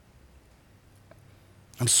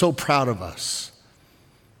 I'm so proud of us.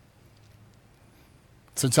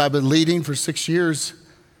 Since I've been leading for 6 years,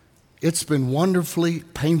 it's been wonderfully,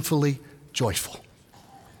 painfully joyful.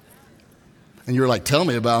 And you're like, tell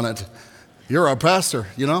me about it. You're our pastor,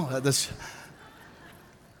 you know.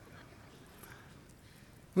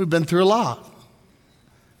 We've been through a lot.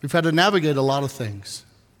 We've had to navigate a lot of things.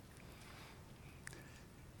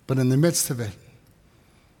 But in the midst of it,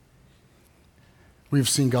 we've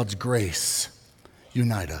seen God's grace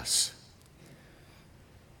unite us.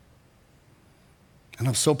 And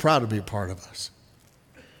I'm so proud to be a part of us.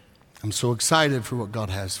 I'm so excited for what God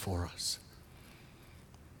has for us.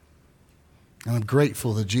 And I'm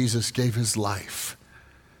grateful that Jesus gave His life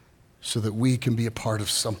so that we can be a part of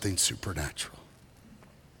something supernatural.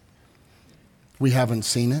 We haven't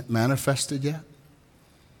seen it manifested yet.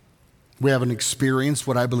 We haven't experienced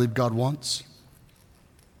what I believe God wants.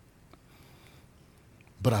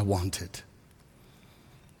 But I want it.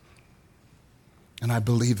 And I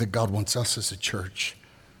believe that God wants us as a church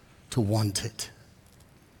to want it.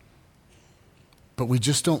 But we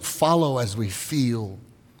just don't follow as we feel.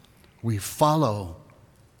 We follow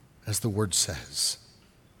as the Word says.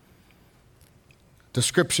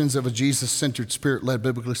 Descriptions of a Jesus-centered, Spirit-led,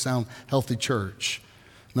 biblically sound, healthy church.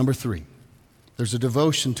 Number 3, there's a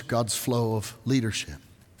devotion to God's flow of leadership.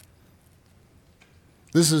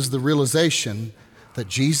 This is the realization that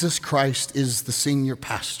Jesus Christ is the senior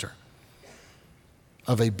pastor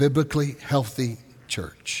of a biblically healthy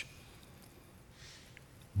church.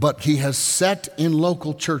 But He has set in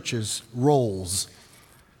local churches roles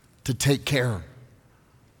to take care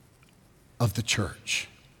of the church.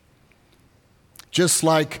 Just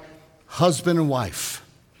like husband and wife.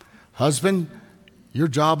 Husband, your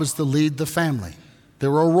job is to lead the family.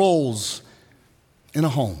 There are roles in a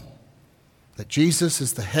home. That Jesus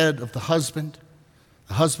is the head of the husband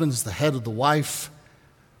is the head of the wife.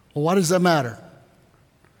 Well, why does that matter?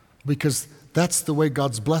 Because that's the way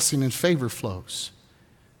God's blessing and favor flows.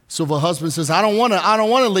 So if a husband says, I don't want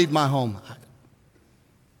to lead my home,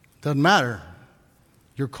 doesn't matter.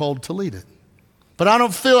 You're called to lead it. But I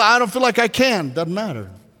don't feel like I can. Doesn't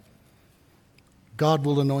matter. God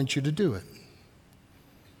will anoint you to do it.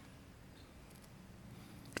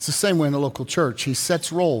 It's the same way in a local church. He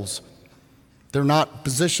sets roles. They're not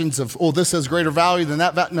positions of, this has greater value than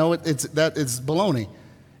that. No, that is baloney.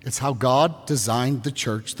 It's how God designed the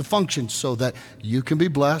church to function so that you can be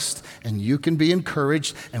blessed and you can be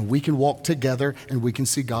encouraged and we can walk together and we can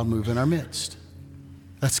see God move in our midst.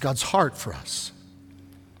 That's God's heart for us.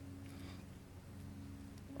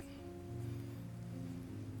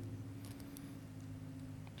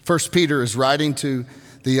 First Peter is writing to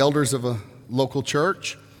the elders of a local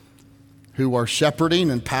church who are shepherding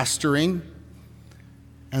and pastoring.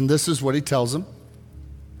 And this is what he tells them.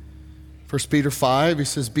 1 Peter 5, he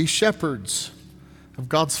says, be shepherds of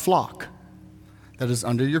God's flock that is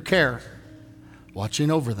under your care, watching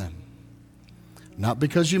over them. Not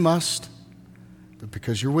because you must, but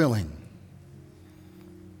because you're willing.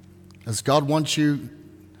 As God wants you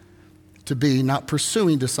to be, not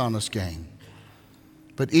pursuing dishonest gain,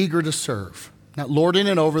 but eager to serve. Not lording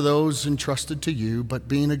it over those entrusted to you, but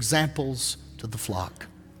being examples to the flock.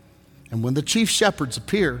 And when the chief shepherds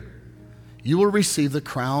appear, you will receive the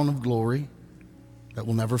crown of glory that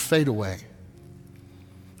will never fade away.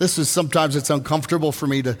 Sometimes it's uncomfortable for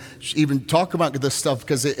me to even talk about this stuff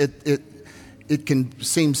because it can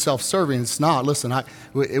seem self-serving. It's not. Listen,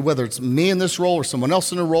 whether it's me in this role or someone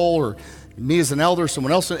else in a role or me as an elder or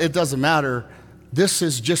someone else, it doesn't matter. This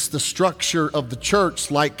is just the structure of the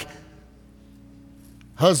church, like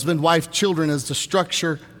husband, wife, children is the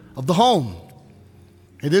structure of the home.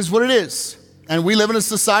 It is what it is. And we live in a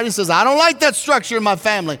society that says, I don't like that structure in my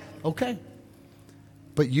family. Okay.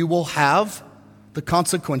 But you will have the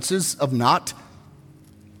consequences of not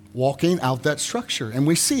walking out that structure. And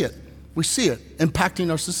we see it. We see it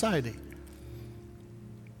impacting our society.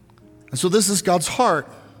 And so this is God's heart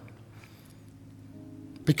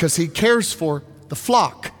because he cares for the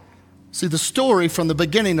flock. See, the story from the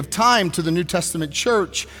beginning of time to the New Testament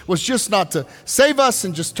church was just not to save us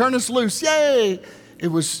and just turn us loose. Yay! It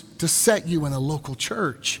was to set you in a local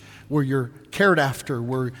church where you're cared after,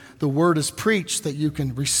 where the word is preached, that you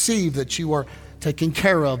can receive, that you are taken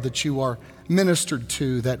care of, that you are ministered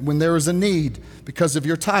to, that when there is a need because of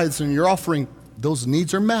your tithes and your offering, those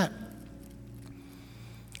needs are met.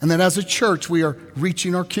 And then as a church, we are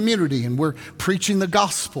reaching our community and we're preaching the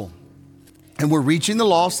gospel. And we're reaching the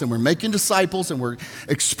lost, and we're making disciples, and we're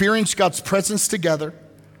experiencing God's presence together.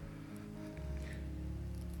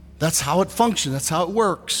 That's how it functions. That's how it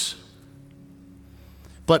works.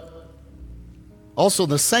 But also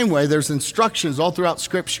in the same way, there's instructions all throughout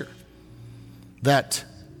Scripture that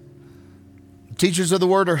teachers of the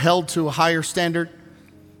word are held to a higher standard.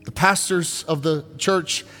 The pastors of the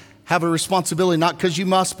church have a responsibility, not because you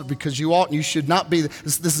must, but because you ought and you should not be.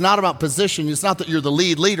 This is not about position. It's not that you're the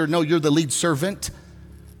lead leader. No, you're the lead servant.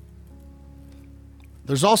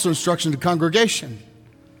 There's also instruction to congregation.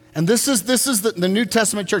 And this is the New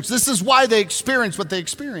Testament church. This is why they experienced what they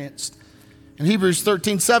experienced. And Hebrews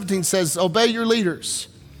 13:17 says, obey your leaders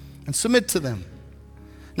and submit to them.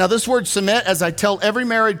 Now this word submit, as I tell every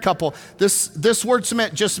married couple, this word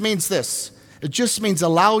submit just means this. It just means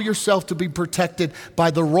allow yourself to be protected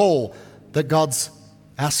by the role that God's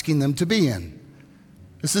asking them to be in.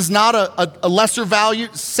 This is not a lesser value,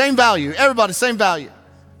 same value. Everybody, same value.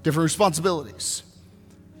 Different responsibilities.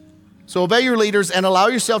 So obey your leaders and allow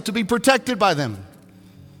yourself to be protected by them.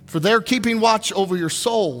 For they're keeping watch over your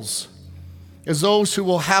souls as those who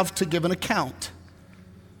will have to give an account.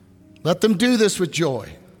 Let them do this with joy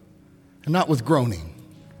and not with groaning.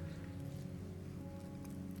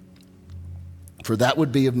 For that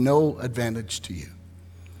would be of no advantage to you.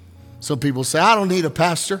 Some people say, I don't need a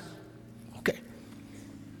pastor. Okay.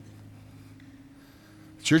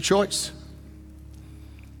 It's your choice.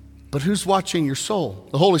 But who's watching your soul?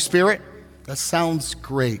 The Holy Spirit? That sounds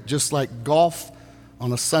great. Just like golf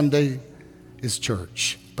on a Sunday is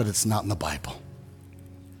church, but it's not in the Bible.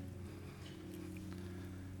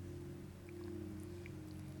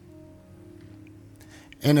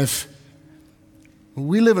 And if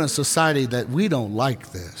we live in a society that we don't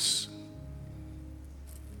like this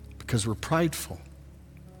because we're prideful.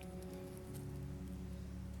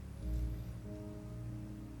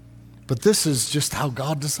 But this is just how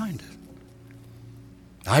God designed it.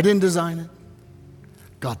 I didn't design it.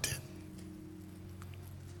 God did.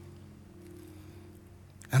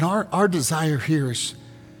 And our desire here is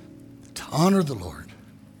to honor the Lord,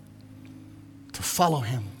 to follow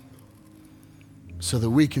him, so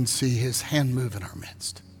that we can see his hand move in our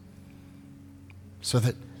midst. So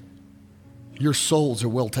that your souls are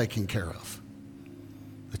well taken care of.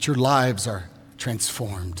 That your lives are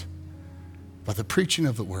transformed by the preaching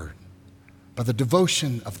of the word, by the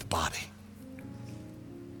devotion of the body.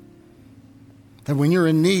 That when you're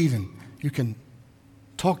in need and you can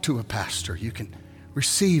talk to a pastor, you can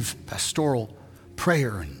receive pastoral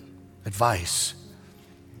prayer and advice.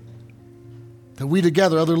 That we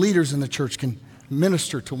together, other leaders in the church, can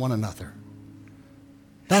minister to one another.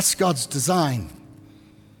 That's God's design.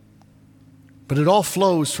 But it all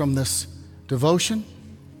flows from this devotion,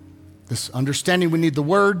 this understanding we need the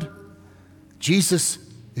word. Jesus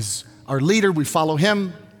is our leader. We follow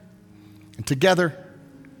him. And together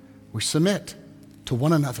we submit to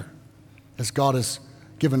one another as God has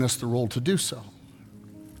given us the role to do so.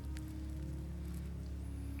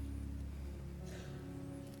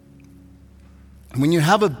 And when you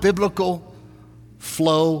have a biblical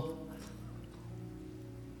flow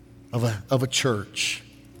of a church,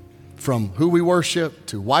 from who we worship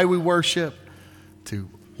to why we worship to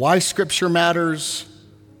why Scripture matters,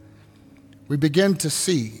 we begin to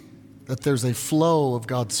see that there's a flow of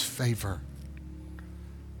God's favor.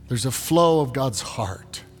 There's a flow of God's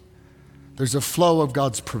heart. There's a flow of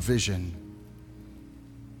God's provision.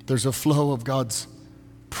 there's a flow of God's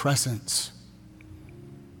presence,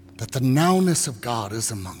 that the nowness of God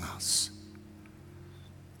is among us.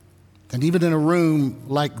 And even in a room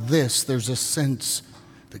like this, there's a sense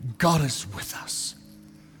that God is with us.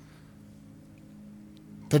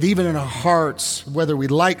 That even in our hearts, whether we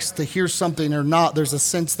like to hear something or not, there's a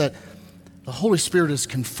sense that the Holy Spirit is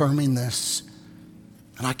confirming this,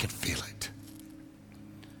 and I can feel it.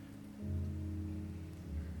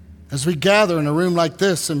 As we gather in a room like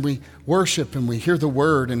this and we worship and we hear the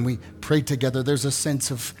word and we pray together, there's a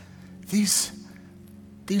sense of these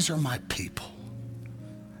are my people,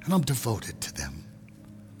 and I'm devoted to them.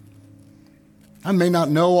 I may not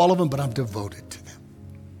know all of them, but I'm devoted to them.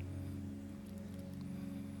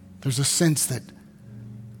 There's a sense that,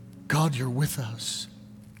 God, you're with us.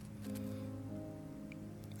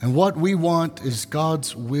 And what we want is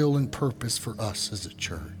God's will and purpose for us as a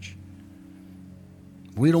church.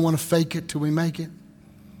 We don't want to fake it till we make it.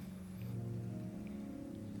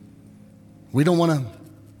 We don't want to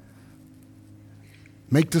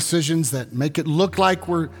make decisions that make it look like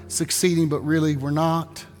we're succeeding, but really we're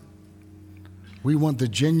not. We want the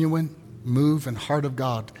genuine move and heart of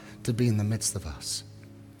God to be in the midst of us.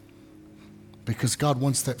 Because God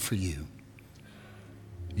wants that for you.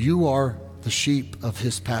 You are the sheep of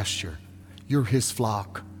his pasture. You're his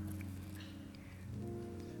flock.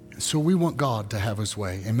 So we want God to have his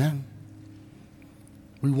way. Amen?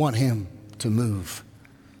 We want him to move.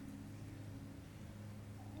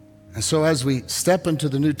 And so as we step into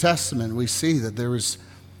the New Testament, we see that there's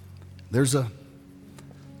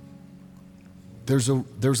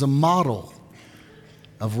a model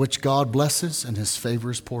of which God blesses and his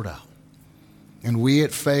favor is poured out. And we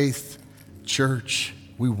at Faith Church,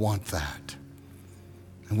 we want that.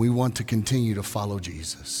 And we want to continue to follow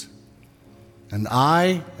Jesus. And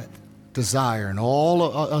I desire, and all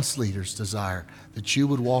of us leaders desire, that you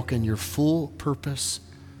would walk in your full purpose,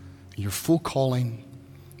 your full calling,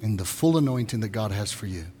 and the full anointing that God has for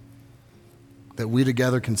you. That we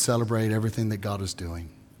together can celebrate everything that God is doing.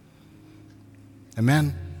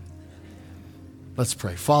 Amen? Let's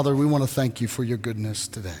pray. Father, we want to thank you for your goodness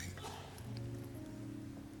today.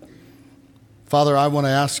 Father, I want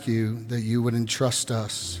to ask you that you would entrust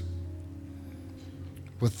us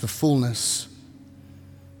with the fullness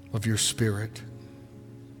of your Spirit,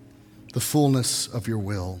 the fullness of your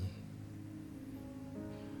will.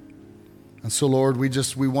 And so, Lord, we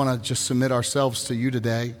want to just submit ourselves to you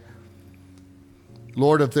today.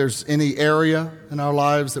 Lord, if there's any area in our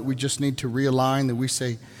lives that we just need to realign, that we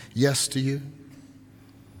say yes to you.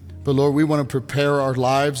 But Lord, we want to prepare our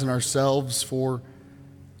lives and ourselves for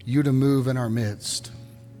you to move in our midst.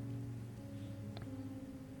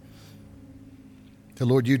 That,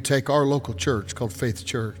 Lord, you'd take our local church called Faith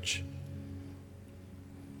Church.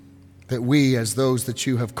 That we, as those that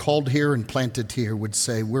you have called here and planted here, would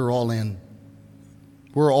say, we're all in.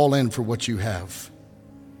 We're all in for what you have.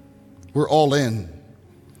 We're all in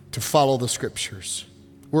to follow the scriptures.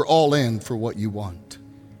 We're all in for what you want.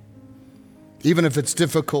 Even if it's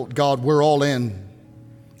difficult, God, we're all in.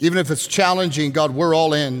 Even if it's challenging, God, we're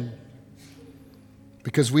all in.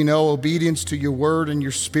 Because we know obedience to your word and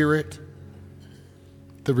your spirit,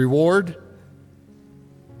 the reward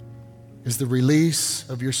is the release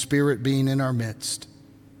of your spirit being in our midst,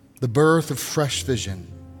 the birth of fresh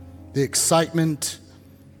vision, the excitement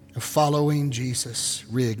of following Jesus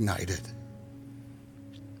reignited.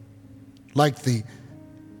 Like the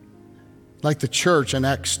church in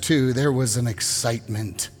Acts 2, there was an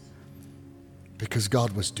excitement because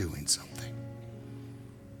God was doing something.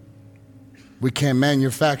 We can't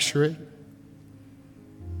manufacture it,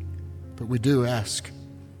 but we do ask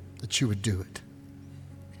that you would do it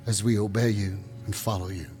as we obey you and follow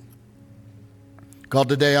you. God,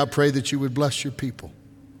 today I pray that you would bless your people.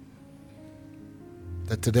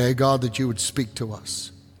 That today, God, that you would speak to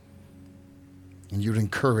us and you'd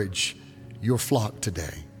encourage your flock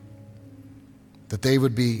today. That they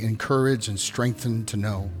would be encouraged and strengthened to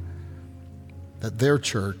know that their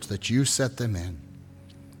church that you set them in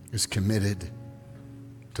is committed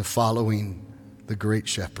to following the great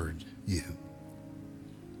shepherd, you.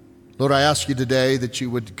 Lord, I ask you today that you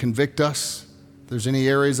would convict us. If there's any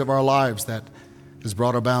areas of our lives that has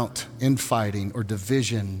brought about infighting or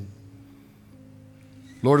division.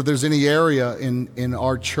 Lord, if there's any area in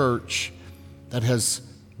our church that has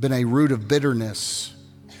been a root of bitterness,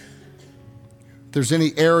 if there's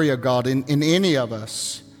any area, God, in any of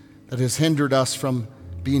us that has hindered us from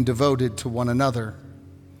being devoted to one another,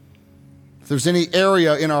 if there's any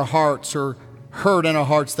area in our hearts or hurt in our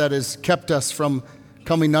hearts that has kept us from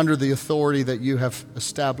coming under the authority that you have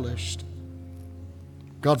established,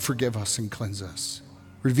 God, forgive us and cleanse us.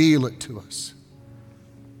 Reveal it to us.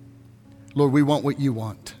 Lord, we want what you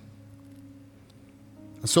want.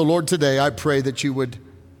 And so, Lord, today I pray that you would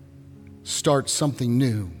start something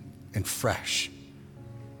new and fresh.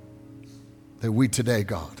 That we today,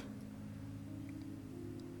 God,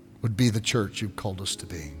 would be the church you've called us to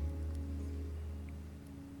be.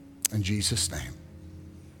 In Jesus' name,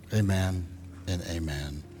 amen and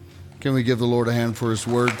amen. Can we give the Lord a hand for his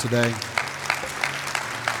word today?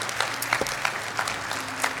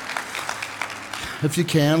 If you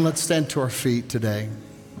can, let's stand to our feet today.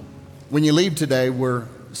 When you leave today, we're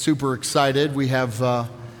super excited. We have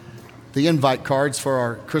the invite cards for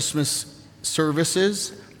our Christmas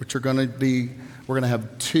services, which are going to be, we're going to have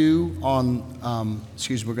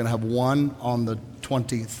we're going to have one on the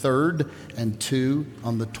 23rd and two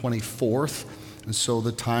on the 24th. And so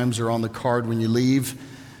the times are on the card when you leave.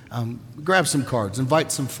 Grab some cards,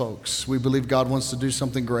 invite some folks. We believe God wants to do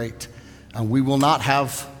something great. We will not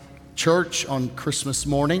have church on Christmas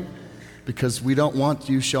morning because we don't want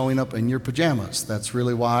you showing up in your pajamas. That's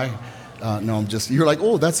really why. You're like,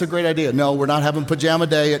 oh, that's a great idea. No, we're not having pajama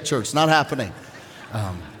day at church. It's not happening.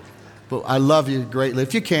 But I love you greatly.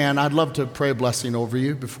 If you can, I'd love to pray a blessing over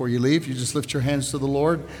you before you leave. You just lift your hands to the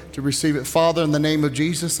Lord to receive it. Father, in the name of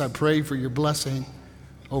Jesus, I pray for your blessing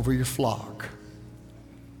over your flock.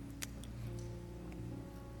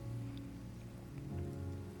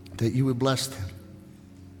 That you would bless them.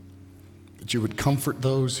 That you would comfort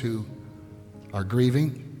those who are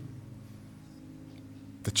grieving.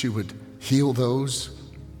 That you would heal those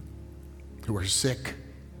who are sick.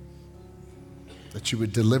 That you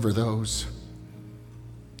would deliver those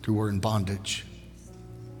who are in bondage.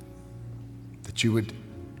 That you would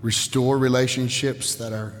restore relationships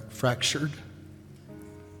that are fractured.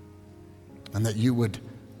 And that you would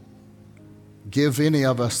give any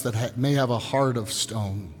of us that may have a heart of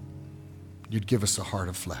stone, you'd give us a heart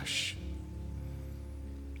of flesh.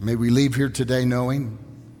 May we leave here today knowing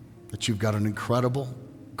that you've got an incredible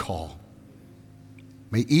call.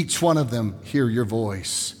 May each one of them hear your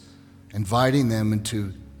voice, inviting them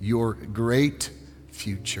into your great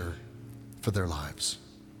future for their lives.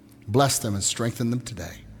 Bless them and strengthen them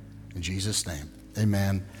today. In Jesus' name,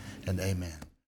 amen and amen.